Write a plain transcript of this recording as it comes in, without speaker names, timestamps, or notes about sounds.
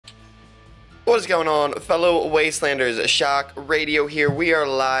What is going on, fellow Wastelanders? Shock Radio here. We are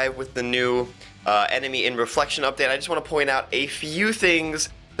live with the new enemy in reflection update. I just want to point out a few things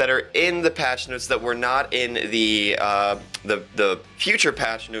that are in the patch notes that were not in the future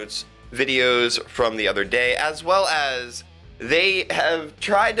patch notes videos from the other day, as well as they have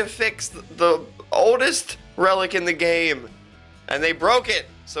tried to fix the oldest relic in the game, and they broke it.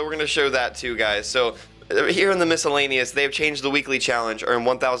 So we're going to show that too, guys. So here in the miscellaneous, they've changed the weekly challenge. Earn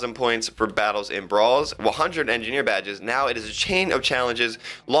 1,000 points for battles in brawls, 100 engineer badges. Now it is a chain of challenges.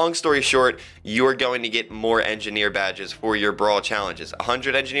 Long story short, you're going to get more engineer badges for your brawl challenges.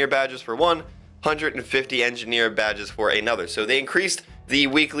 100 engineer badges for one, 150 engineer badges for another. So they increased the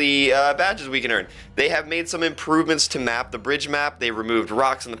weekly badges we can earn. They have made some improvements to the bridge map. They removed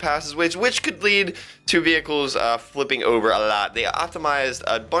rocks in the passageways, which could lead to vehicles flipping over a lot. They optimized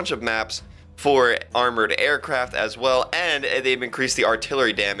a bunch of maps for armored aircraft as well, and they've increased the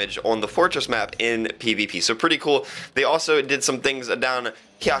artillery damage on the fortress map in PvP. So pretty cool. They also did some things down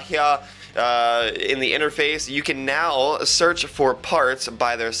here in the interface. You can now search for parts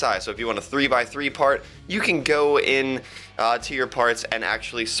by their size. So if you want a 3x3 part, you can go in to your parts and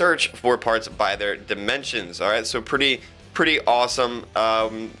actually search for parts by their dimensions. All right, so pretty awesome.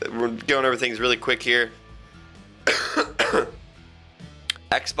 We're going over things really quick here.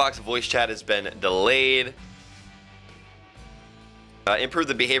 Xbox voice chat has been delayed. Improve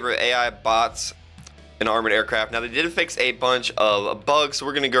the behavior of AI bots in armored aircraft. Now they did fix a bunch of bugs, so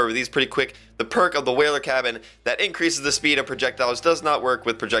we're going to go over these pretty quick. The perk of the whaler cabin that increases the speed of projectiles does not work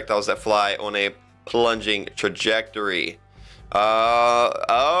with projectiles that fly on a plunging trajectory.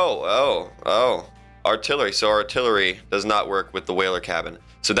 Artillery. So artillery does not work with the whaler cabin.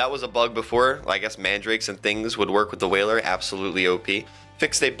 So that was a bug before. I guess mandrakes and things would work with the whaler. Absolutely OP.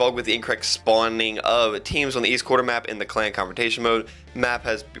 Fixed a bug with the incorrect spawning of teams on the East Quarter map in the clan confrontation mode. Map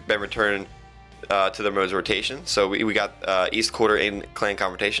has been returned to the mode's rotation. So we got East Quarter in clan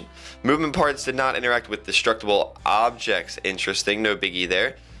confrontation. Movement parts did not interact with destructible objects. Interesting, no biggie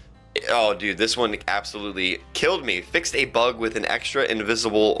there. Oh dude, this one absolutely killed me. Fixed a bug with an extra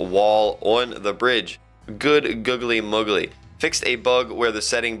invisible wall on the bridge. Good googly muggly. Fixed a bug where the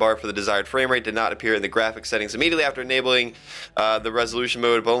setting bar for the desired frame rate did not appear in the graphic settings immediately after enabling the resolution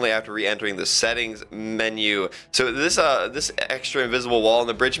mode, but only after re-entering the settings menu. So this extra invisible wall on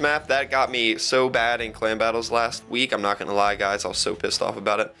the bridge map, that got me so bad in clan battles last week. I'm not gonna lie, guys, I was so pissed off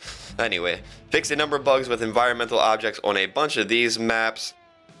about it. Anyway, fixed a number of bugs with environmental objects on a bunch of these maps.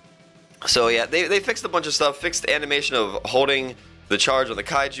 So yeah, they fixed a bunch of stuff. Fixed the animation of holding the charge on the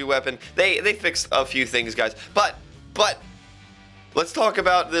kaiju weapon. They fixed a few things, guys. But let's talk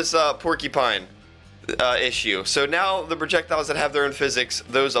about this porcupine issue. So now the projectiles that have their own physics,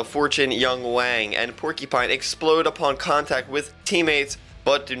 those of Fortune, Young Wang, and Porcupine, explode upon contact with teammates,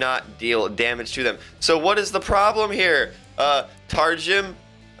 but do not deal damage to them. So what is the problem here? Tarjim,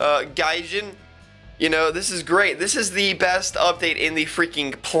 Gaijin, you know, this is great. This is the best update in the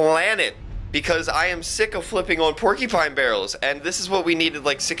freaking planet, because I am sick of flipping on porcupine barrels, and this is what we needed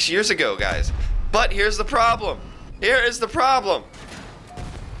like 6 years ago, guys. But here's the problem. Here is the problem.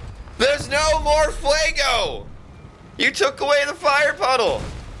 There's no more Fuego! You took away the fire puddle!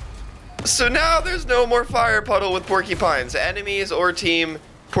 So now there's no more fire puddle with porcupines. Enemies or team,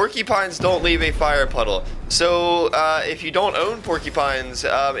 porcupines don't leave a fire puddle. So if you don't own porcupines,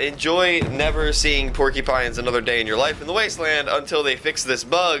 enjoy never seeing porcupines another day in your life in the wasteland until they fix this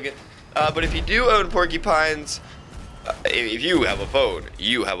bug. But if you do own porcupines, if you have a phone,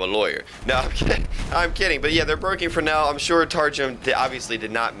 you have a lawyer. No, I'm kidding. I'm kidding. But yeah, they're broken for now. I'm sure Tarjum obviously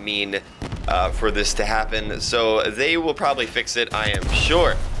did not mean for this to happen. So they will probably fix it, I am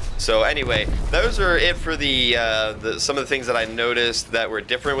sure. So anyway, those are it for some of the things that I noticed that were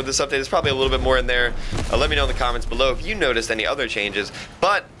different with this update. There's probably a little bit more in there. Let me know in the comments below if you noticed any other changes.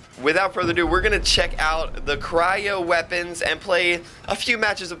 But without further ado, we're going to check out the cryo weapons and play a few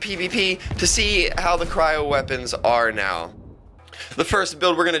matches of PvP to see how the cryo weapons are now. The first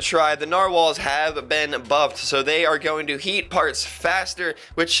build we're going to try, the narwhals have been buffed, so they are going to heat parts faster,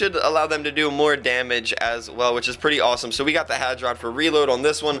 which should allow them to do more damage as well, which is pretty awesome. So we got the Hadron for reload on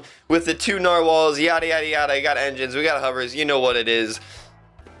this one with the two narwhals, yada yada yada. We got engines, we got hovers, you know what it is.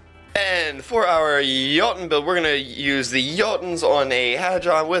 And for our Jotun build, we're going to use the Jotuns on a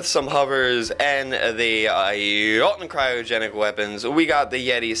Hadron with some hovers and the Jotun cryogenic weapons. We got the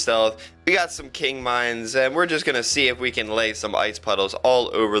Yeti stealth, we got some King mines, and we're just going to see if we can lay some ice puddles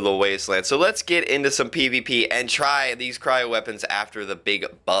all over the wasteland. So let's get into some PvP and try these cryo weapons after the big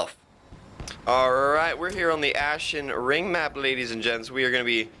buff. Alright, we're here on the Ashen Ring map, ladies and gents. We are going to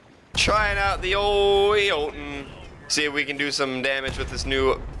be trying out the old Jotun. See if we can do some damage with this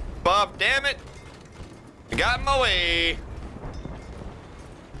new Buff, damn it. I got in my way.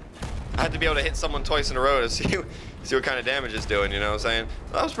 I had to be able to hit someone twice in a row to see what kind of damage it's doing, you know what I'm saying?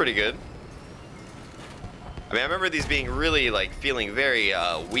 That was pretty good. I mean, I remember these being really, like, feeling very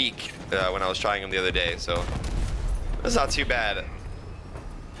weak when I was trying them the other day, so that's not too bad.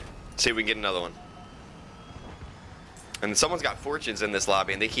 Let's see if we can get another one. And someone's got fortunes in this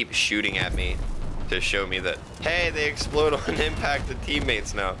lobby, and they keep shooting at me to show me that, hey, they explode on impact to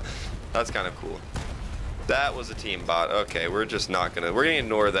teammates now. That's kind of cool. That was a team bot. Okay, we're just not gonna, we're gonna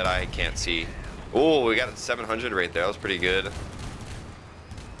ignore that I can't see. Oh, we got a 700 right there. That was pretty good.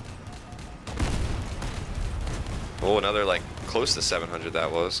 Oh, another like close to 700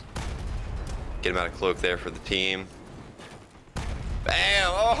 that was. Get him out of cloak there for the team. Bam!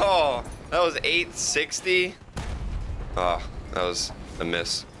 Oh, that was 860. Oh, that was a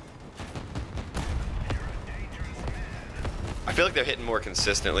miss. I feel like they're hitting more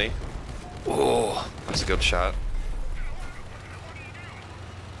consistently. Oh, that's a good shot.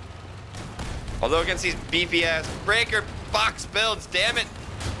 Although against these beefy ass breaker box builds, damn it.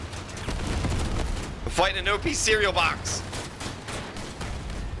 I'm fighting an OP cereal box.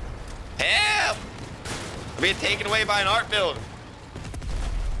 Help! I'm being taken away by an art build.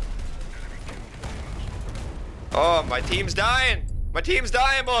 Oh, my team's dying. My team's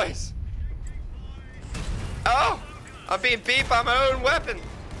dying, boys. Oh, I'm being beat by my own weapon.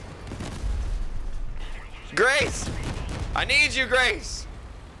 Grace, I need you, Grace.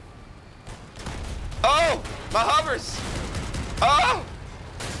 Oh, my hovers. Oh.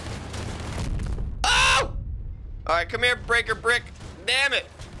 Oh. All right, come here, breaker brick. Damn it.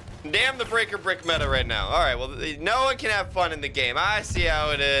 Damn the breaker brick meta right now. All right, well, no one can have fun in the game. I see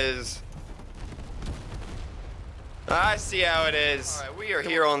how it is. I see how it is. All right, we are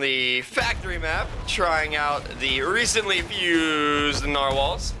here on the factory map, trying out the recently fused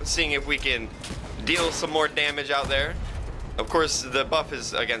narwhals, seeing if we can deal some more damage out there. Of course, the buff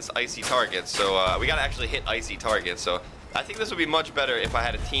is against icy targets, so we gotta actually hit icy targets. So I think this would be much better if I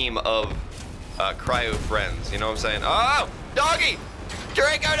had a team of cryo friends. You know what I'm saying? Oh, doggy,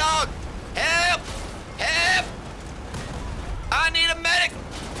 Draco dog, help, help! I need a medic.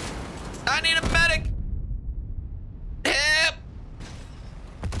 I need a medic. Help!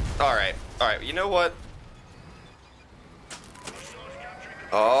 All right. You know what?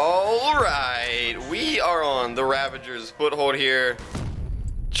 All right, we are on the Ravager's foothold here,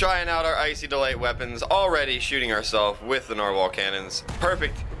 trying out our Icy Delight weapons, already shooting ourselves with the Narwhal cannons.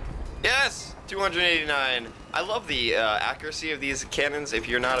 Perfect. Yes, 289. I love the accuracy of these cannons. If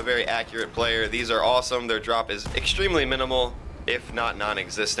you're not a very accurate player, these are awesome. Their drop is extremely minimal, if not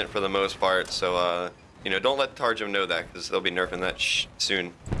non-existent for the most part. So, you know, don't let Targem know that, because they'll be nerfing that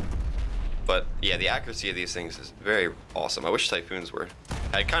soon. But yeah, the accuracy of these things is very awesome. I wish Typhoons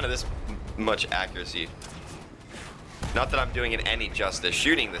had kind of this much accuracy. Not that I'm doing it any justice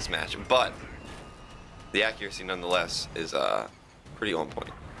shooting this match, but the accuracy nonetheless is pretty on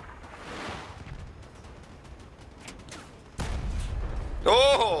point.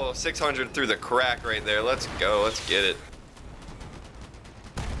 Oh, 600 through the crack right there. Let's go. Let's get it.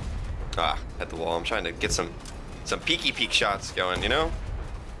 Ah, at the wall. I'm trying to get some peeky peek shots going, you know?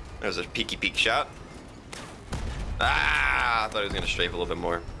 There's a peeky peek shot. Ah, I thought he was gonna strafe a little bit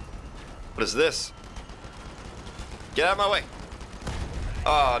more. What is this? Get out of my way.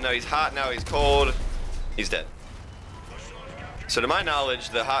 Oh no, he's hot, now he's cold. He's dead. So to my knowledge,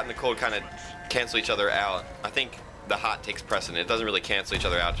 the hot and the cold kind of cancel each other out. I think the hot takes precedent. It doesn't really cancel each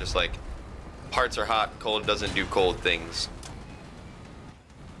other out, just like parts are hot, cold doesn't do cold things.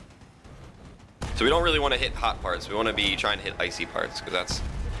 So we don't really want to hit hot parts. We want to be trying to hit icy parts, because that's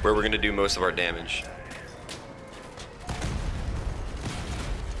where we're going to do most of our damage.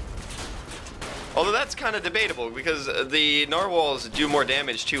 Although that's kind of debatable, because the narwhals do more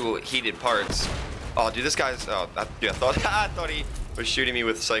damage to heated parts. Oh, dude, this guy's... Oh, dude, I thought he was shooting me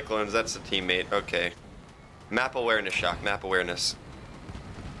with cyclones. That's a teammate. Okay. Map awareness shock. Map awareness.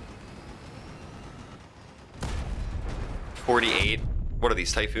 48. What are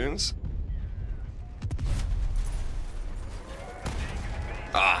these, Typhoons?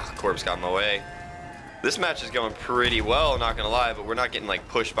 Ah, corpse got in my way. This match is going pretty well, not gonna lie, but we're not getting like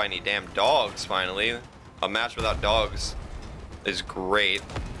pushed by any damn dogs finally. A match without dogs is great.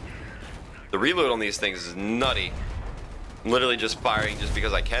 The reload on these things is nutty. I'm literally just firing just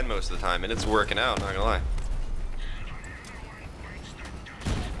because I can most of the time, and it's working out, not gonna lie.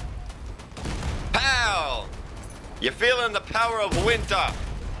 Pow! You feeling the power of winter?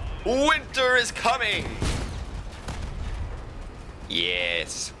 Winter is coming!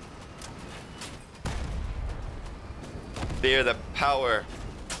 Yes. Fear the power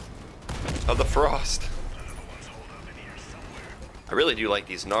of the frost. I really do like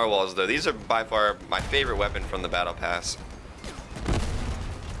these narwhals though. These are by far my favorite weapon from the battle pass.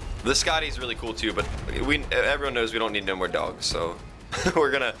 The Scotty's really cool too, but everyone knows we don't need no more dogs, so we're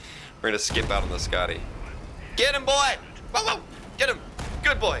gonna skip out on the Scotty. Get him, boy! Whoa, whoa! Get him!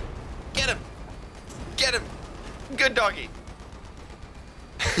 Good boy! Get him! Get him! Good doggy!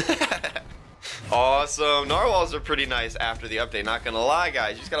 Awesome. Narwhals are pretty nice after the update, not gonna lie,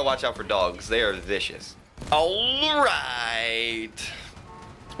 guys. You just gotta watch out for dogs. They are vicious. Alright.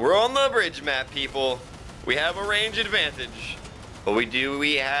 We're on the bridge map, people. We have a range advantage. But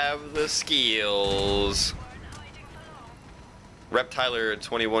we have the skills. Reptiler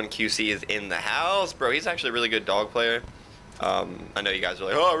 21 QC is in the house. Bro, he's actually a really good dog player. I know you guys are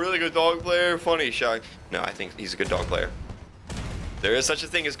like, oh, really good dog player, funny, shy. No, I think he's a good dog player. There is such a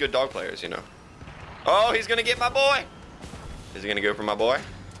thing as good dog players, you know. Oh, he's gonna get my boy. Is he gonna go for my boy?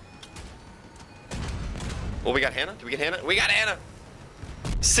 Oh, we got Hannah? Did we get Hannah? We got Hannah.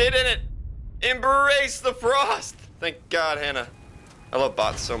 Sit in it. Embrace the frost. Thank God, Hannah. I love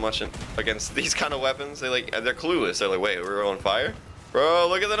bots so much against these kind of weapons. They're clueless. They're like, wait, we're on fire? Bro,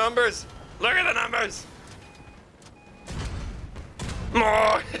 look at the numbers. Look at the numbers.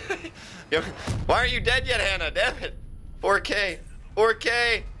 More. Why aren't you dead yet, Hannah? Damn it. 4K.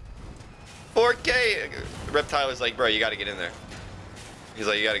 4K. 4K. Reptiler's like, bro, you gotta get in there. He's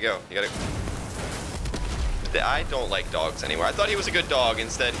like, you gotta go. You gotta. I don't like dogs anymore. I thought he was a good dog.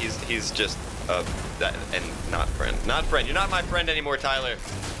 Instead, he's just that and not friend. Not friend. You're not my friend anymore, Tyler.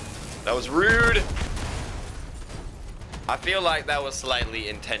 That was rude. I feel like that was slightly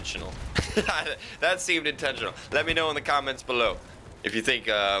intentional. That seemed intentional. Let me know in the comments below if you think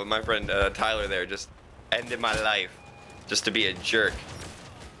my friend Tyler there just ended my life just to be a jerk.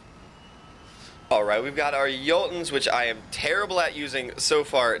 Alright, we've got our Jotuns, which I am terrible at using so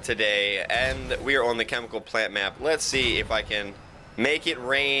far today, and we are on the chemical plant map. Let's see if I can make it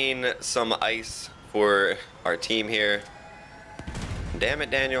rain some ice for our team here. Damn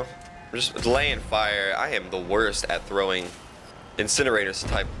it, Daniel. We're just laying fire. I am the worst at throwing incinerators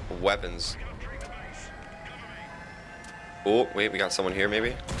type of weapons. Oh, wait, we got someone here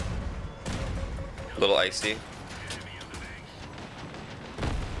maybe? A little icy.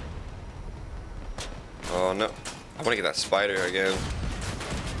 Oh no, I want to get that spider again.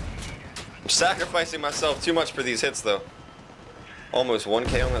 I'm sacrificing myself too much for these hits though. Almost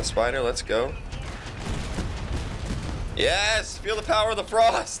 1K on that spider, let's go. Yes, feel the power of the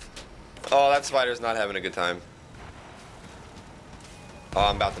frost. Oh, that spider's not having a good time. Oh,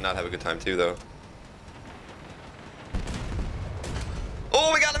 I'm about to not have a good time too though.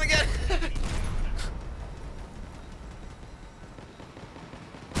 Oh, we got him again.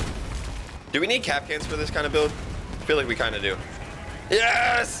 Do we need cap cans for this kind of build? I feel like we kind of do.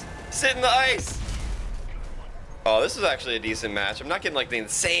 Yes! Sit in the ice! Oh, this is actually a decent match. I'm not getting like the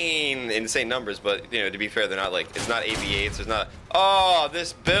insane numbers, but you know, to be fair, they're not like, it's not AV8s, there's not, oh,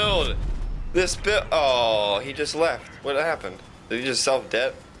 this build, oh, he just left. What happened? Did he just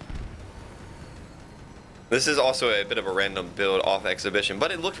self-debt? This is also a bit of a random build off exhibition,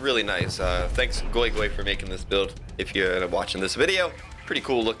 but it looked really nice. Thanks Goy Goy for making this build. If you're watching this video, pretty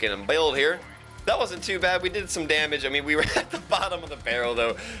cool looking build here. That wasn't too bad. We did some damage. I mean, we were at the bottom of the barrel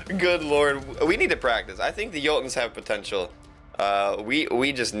though. Good Lord, we need to practice. I think the Jotuns have potential.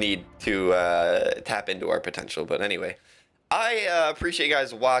 We just need to tap into our potential. But anyway, I appreciate you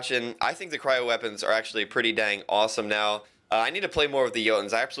guys watching. I think the cryo weapons are actually pretty dang awesome now. I need to play more with the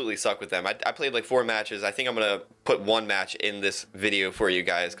Jotuns. I absolutely suck with them. I played like 4 matches. I think I'm gonna put 1 match in this video for you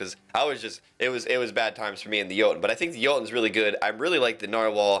guys because I was just it was bad times for me and the Jotun. But I think the Jotun's really good. I really like the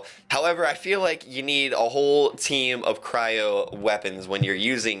Narwhal. However, I feel like you need a whole team of cryo weapons when you're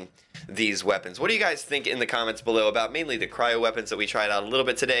using these weapons. What do you guys think in the comments below about mainly the cryo weapons that we tried out a little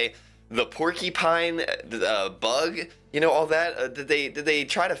bit today? The porcupine bug, you know, all that. Did they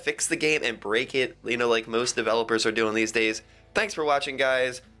try to fix the game and break it, you know, like most developers are doing these days? Thanks for watching,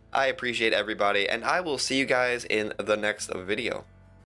 guys. I appreciate everybody, and I will see you guys in the next video.